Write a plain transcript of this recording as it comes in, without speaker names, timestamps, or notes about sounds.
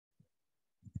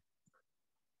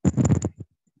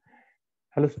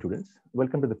Hello students,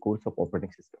 welcome to the course of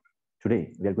operating system.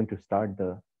 Today we are going to start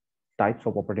the types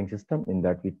of operating system. In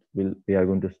that we are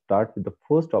going to start with the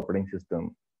first operating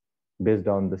system based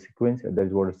on the sequence, that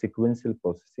is what a sequential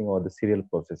processing or the serial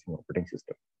processing operating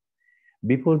system.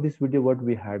 Before this video, what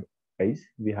we had, guys,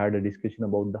 we had a discussion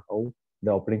about the how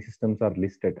the operating systems are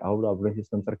listed, how the operating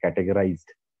systems are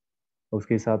categorized.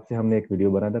 उसके हिसाब से हमने एक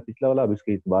video बनाया था पिछला वाला। अब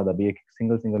इसके बाद अभी एक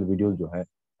सिंगल सिंगल वीडियो जो है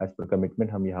एज पर कमिटमेंट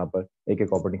हम यहाँ पर एक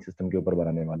एक ऑपरेटिंग सिस्टम के ऊपर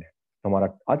बनाने वाले हैं। तो हमारा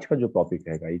आज का जो टॉपिक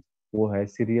है गाइस वो है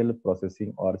सीरियल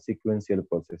प्रोसेसिंग और sequential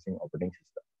processing operating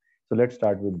system. So let's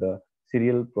start with the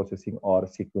serial processing और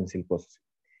सीक्वेंशियल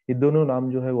प्रोसेसिंग। ये दोनों नाम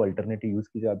जो है वो अल्टरनेटिव यूज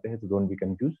किए जाते हैं, तो डोंट बी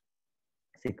कंफ्यूज।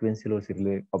 सीक्वेंशियल और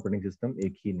सीरियल ऑपरेटिंग सिस्टम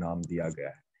एक ही नाम दिया गया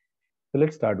है। तो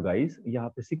लेट्स स्टार्ट गाइस। यहाँ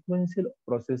पे sequential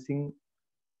processing,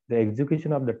 the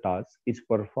execution of the task is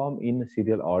performed in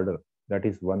serial order, that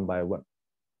is one by one.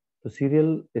 तो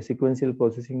सीरियल सीक्वेंशियल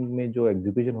प्रोसेसिंग में जो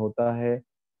एग्जीक्यूशन होता है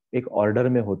एक ऑर्डर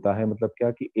में होता है। मतलब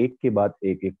क्या कि एक के बाद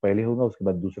एक, एक पहले होगा उसके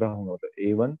बाद दूसरा होगा, मतलब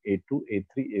A1 A2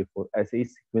 A3 A4 ऐसे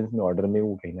इस सीक्वेंस में ऑर्डर में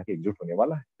वो कहीं ना कहीं एग्जीक्यूट होने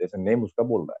वाला है, जैसे नेम उसका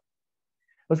बोल रहा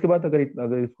है। उसके बाद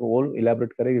अगर इसको और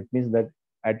इलेबोरेट करें, it means that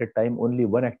at a time only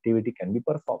one activity can be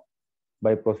perform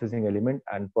by processing element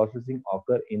and processing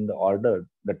occur in the order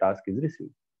the task is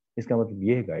received. इसका मतलब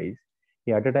ये है गाइस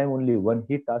कि at a time only one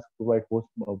he task provide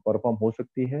हो perform हो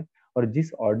सकती है, और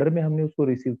जिस ऑर्डर में हमने उसको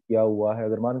रिसीव किया हुआ है,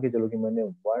 अगर मान के चलो कि मैंने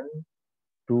 1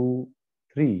 2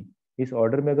 3 इस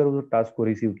ऑर्डर में अगर उस टास्क को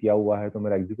रिसीव किया हुआ है, तो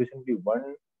मेरा एग्जीक्यूशन भी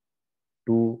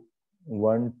 2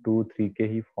 1 2 3 के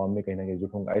ही फॉर्म में कहीं ना कहीं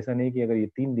एग्जीक्यूट होगा। ऐसा नहीं कि अगर ये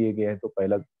तीन दिए गए हैं तो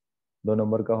पहला 2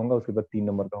 नंबर का होगा उसके बाद 3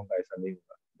 नंबर का होगा, ऐसा नहीं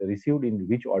होगा। Received in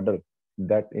which order,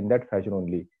 that in that fashion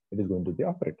only it is going to be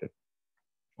operated.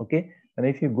 Okay, and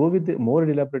if you go with the more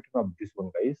elaboration of this one,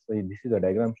 guys, so this is a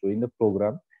diagram showing the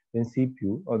program. Then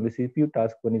CPU, on the CPU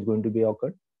task one is going to be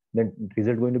occurred, then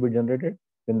result going to be generated,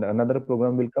 then another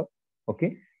program will come.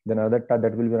 Okay, then another task,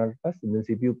 that will be another task, then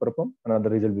CPU perform,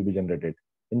 another result will be generated.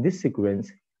 In this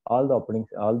sequence all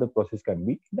the process can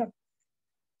be done.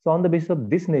 So on the basis of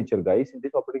this nature, guys, in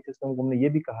this operating system को हमने ये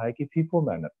भी कहा है कि FIFO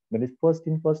manner, that is first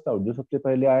in first out, जो सबसे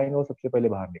पहले आएगा वो सबसे पहले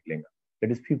बाहर निकलेगा,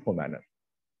 that is FIFO manner.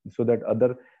 So that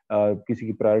other किसी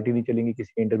की प्रायोरिटी नहीं चलेंगी,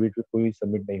 किसी के इंटरव्यू पे कोई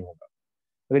सबमिट नहीं होगा।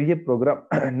 अगर ये programme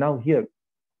now here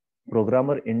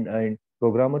programmer in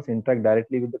programmers interact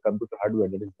directly with the computer hardware,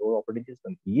 that is no operating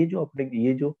system.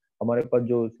 ये जो हमारे पास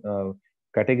जो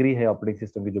कैटेगरी है ऑपरेटिंग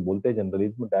सिस्टम की जो बोलते हैं जनरली,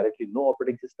 इसमें डायरेक्टली नो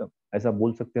ऑपरेटिंग सिस्टम ऐसा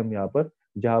बोल सकते हैं हम यहाँ पर,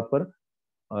 जहाँ पर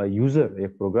यूजर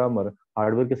एक प्रोग्रामर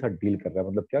हार्डवेयर के साथ डील कर रहा है।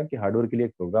 मतलब क्या कि हार्डवेयर के लिए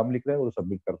एक प्रोग्राम लिख रहा है और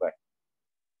सबमिट कर रहा है,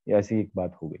 ये ऐसी एक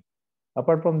बात हो गई।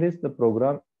 Apart from this the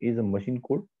programme is a machine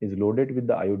code is loaded with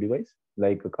the IO device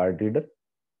like card reader,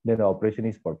 then the operation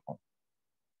is perform.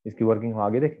 इसकी वर्किंग हम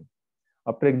आगे देखें।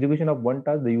 After execution of one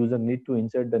task, the user need to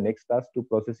insert the next task to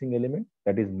processing element,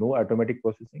 that is no automatic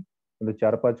processing। मतलब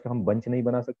चार पांच का हम bunch नहीं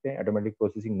बना सकते हैं, ऑटोमेटिक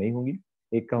प्रोसेसिंग नहीं होगी।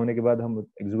 एक का होने के बाद हम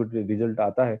एग्जीक्यूट रिजल्ट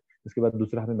आता है, उसके बाद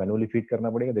दूसरा हमें मैनुअली फीड करना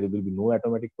पड़ेगा, there will be no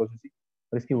automatic processing.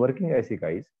 और इसकी वर्किंग ऐसी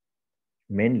guys,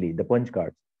 mainly the punch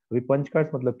cards. अभी पंच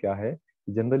कार्ड्स मतलब क्या है,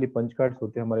 जनरली पंच कार्ड्स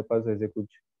होते हैं हमारे पास ऐसे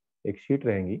कुछ, एक शीट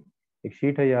रहेंगी, एक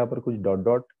शीट है, यहाँ पर कुछ dot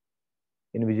dot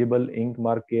invisible ink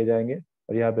mark किए जाएंगे,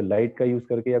 और यहाँ पे लाइट का यूज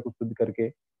करके या कुछ भी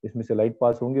करके इसमें से लाइट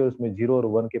पास होंगे, और उसमें 0 और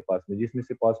 1 के पास में जिसमें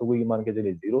से पास होगी मान के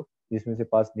चलिए 0, जिसमें से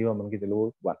पास नहीं हुआ मान के चलो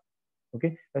वो 1। ओके,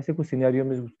 ऐसे कुछ सिनेरियो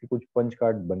में उसके कुछ पंच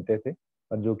कार्ड बनते थे,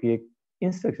 और जो कि एक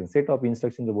इंस्ट्रक्शन सेट ऑफ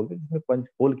इंस्ट्रक्शन जो बोलते हैं, जिसमें पंच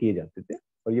होल किए जाते थे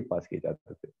और ये पास किए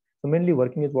जाते थे। तो mainly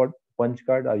working is what punch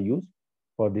card are use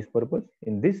for this purpose.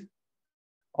 In this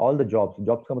all the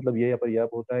jobs का मतलब ये यहाँ पर यह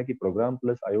होता है कि programme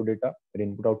plus IO data,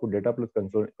 input output data plus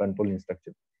control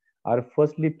instruction are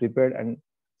firstly prepared and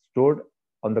stored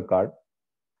on the card.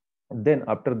 Then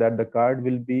after that the card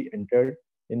will be entered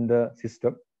in the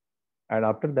system, and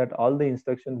after that all the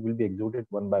instructions will be executed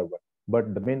one by one.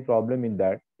 But the main problem in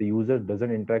that the user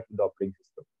doesn't interact with the operating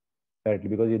system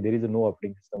directly, because there is no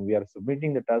operating system. We are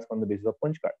submitting the task on the basis of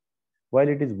punch card.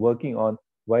 While it is working on,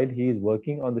 while he is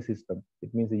working on the system,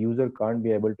 it means the user can't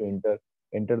be able to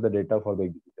enter the data for the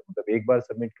execution। मतलब एक बार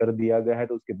submit कर दिया गया है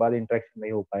तो उसके बाद interaction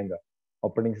नहीं हो पाएगा।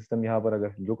 ऑपरेटिंग सिस्टम यहाँ पर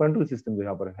अगर जो कंट्रोल सिस्टम जो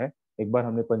यहाँ पर है, एक बार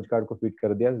हमने पंच कार्ड को फिट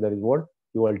कर दिया, दैट इज व्हाट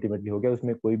वो अल्टीमेटली हो गया,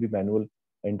 उसमें कोई भी मैनुअल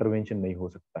इंटरवेंशन नहीं हो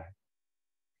सकता है।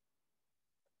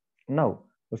 नाउ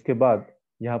उसके बाद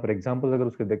यहाँ पर एग्जांपल्स अगर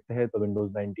उसके देखते हैं तो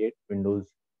Windows 98 Windows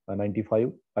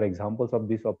 95 are examples of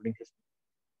this operating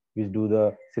system which do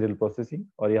the serial processing.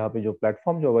 और यहाँ पे जो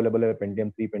प्लेटफॉर्म जो अवेलेबल है, पेंटियम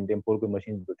 3 पेंटियम 4 के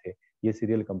मशीन जो थे, ये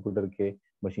सीरियल कंप्यूटर के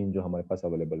मशीन जो हमारे पास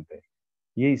अवेलेबल थे।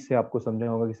 ये इससे आपको समझना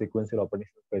होगा कि सीक्वेंशियल ऑपरेटिंग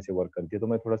सिस्टम कैसे वर्क करती है। तो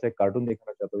मैं थोड़ा सा एक कार्टून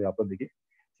देखना चाहता हूँ, यहाँ पर देखिए।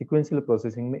 सीक्वेंशियल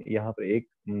प्रोसेसिंग में यहाँ पर एक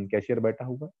कैशियर बैठा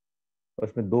हुआ, और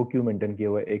उसमें 2 क्यू मेंटेन किया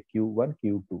हुआ है, एक Q1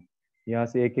 Q2। यहाँ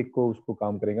से एक एक को उसको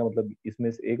काम करेगा, मतलब इसमें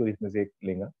से एक और इसमें से एक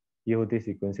लेगा। ये होती है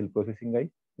सीक्वेंशियल प्रोसेसिंग गाइस।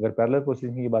 अगर पैरेलल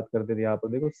प्रोसेसिंग की बात करते हैं तो यहाँ पर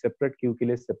देखो सेपरेट क्यू के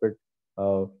लिए separate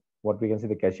what we can say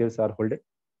the cashiers are holded.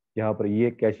 यहाँ पर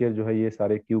ये कैशियर जो है ये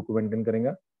सारे क्यू को मेंटेन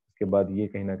करेगा, उसके बाद ये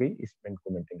कहीं ना कहीं इस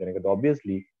को मेंटेन करेगा। तो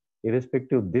obviously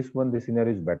irrespective this one this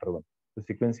scenario is better one. तो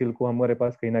सीक्वेंशियल को हमारे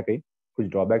पास कहीं ना कहीं कुछ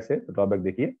ड्रॉबैक्स है, तो ड्रॉबैक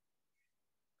देखिए।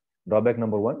 Drawback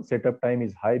number one, setup time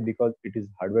is high because it is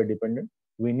hardware dependent.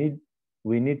 We need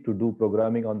we need to do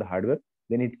programming on the hardware.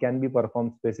 Then it can be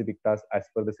perform specific tasks as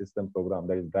per the system program,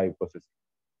 that is drive processing.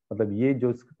 मतलब ये जो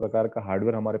इस प्रकार का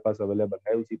hardware हमारे पास available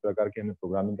है उसी प्रकार की हमें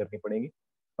प्रोग्रामिंग करनी पड़ेगी।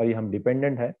 और ये हम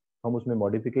डिपेंडेंट है, हम उसमें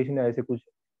मॉडिफिकेशन या ऐसे कुछ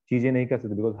चीजें नहीं कर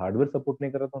सकते, बिकॉज हार्डवेयर सपोर्ट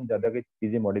नहीं कर रहा तो हम ज्यादा की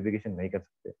चीजें मॉडिफिकेशन नहीं कर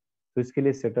सकते। तो इसके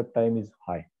लिए setup time is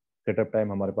high, setup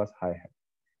time हमारे पास हाई है।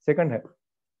 सेकंड है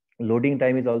loading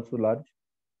time is also large.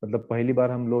 मतलब पहली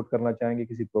बार हम लोड करना चाहेंगे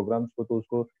किसी प्रोग्राम्स को तो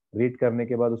उसको रीड करने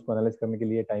के बाद उसको एनालाइज करने के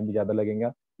लिए टाइम भी ज्यादा लगेगा,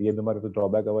 तो ये भी हमारे पास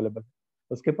ड्रॉबैक अवेलेबल है।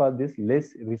 उसके बाद this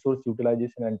less resource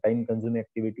utilisation and time consuming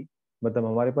activity. मतलब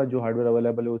हमारे पास जो हार्डवेयर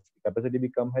अवेलेबल है उसकी कैपेसिटी भी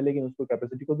कम है, लेकिन उसको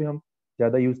कैपेसिटी को भी हम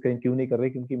ज्यादा यूज करें क्यों नहीं कर रहे,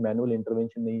 क्योंकि मैनुअल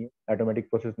इंटरवेंशन नहीं है, ऑटोमेटिक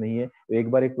प्रोसेस नहीं है। तो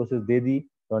एक बार एक प्रोसेस दे दी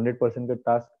तो 100% का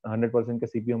टास्क 100% का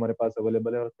सीपीयू हमारे पास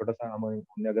अवेलेबल है, और छोटा सा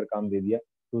हमने अगर काम दे दिया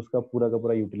तो उसका पूरा का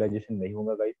पूरा यूटिलाइजेशन नहीं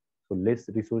होगा गाइस। तो लेस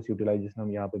रिसोर्स यूटिलाइजेशन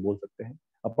हम यहाँ पे बोल सकते हैं।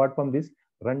 Apart from this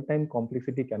run time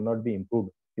complexity can not be improved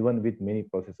even with many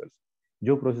processors.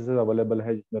 जो प्रोसेसर अवेलेबल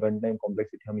है जिसमें रन टाइम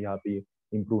कॉम्प्लेक्सिटी हम यहाँ पे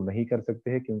इम्प्रूव नहीं कर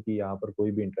सकते हैं, क्योंकि यहाँ पर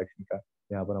कोई भी इंटरेक्शन का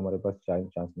यहाँ पर हमारे पास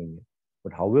चांस नहीं है।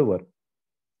 But however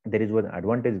there is one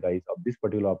advantage guys of this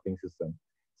particular operating system.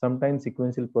 Sometimes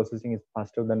sequential processing is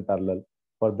faster than parallel,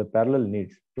 for the parallel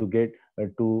needs to get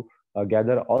to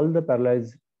gather all the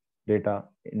parallelized data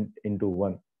into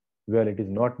one where it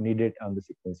is not needed on the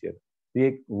sequential. तो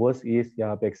ये verse ये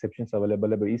यहाँ पे exceptions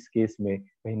available है, इस case में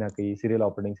कहीं ना कहीं सीरियल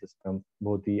ऑपरेटिंग सिस्टम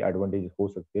बहुत ही एडवांटेज हो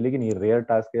सकती है। लेकिन ये रेयर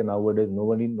टास्क है, nowadays no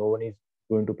one is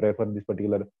going to prefer this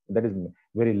particular, that is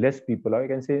very less people, I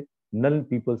can say null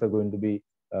peoples are going to be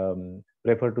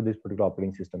prefer to this particular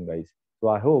operating system guys. So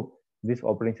I hope this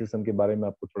operating system के बारे में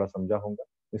आपको थोड़ा समझा होगा।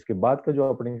 इसके बाद का जो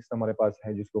ऑपरेटिंग सिस्टम हमारे पास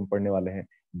है जिसको हम पढ़ने वाले हैं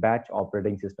बैच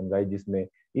ऑपरेटिंग सिस्टम गाइस, जिसमें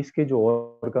इसके जो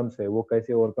ओवरकम्स है वो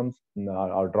कैसे ओवरकम्स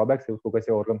और ड्रॉबैक्स है उसको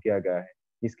कैसे ओवरकम किया गया है,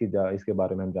 इसके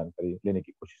बारे में हम जानकारी लेने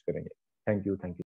की कोशिश करेंगे। Thank you.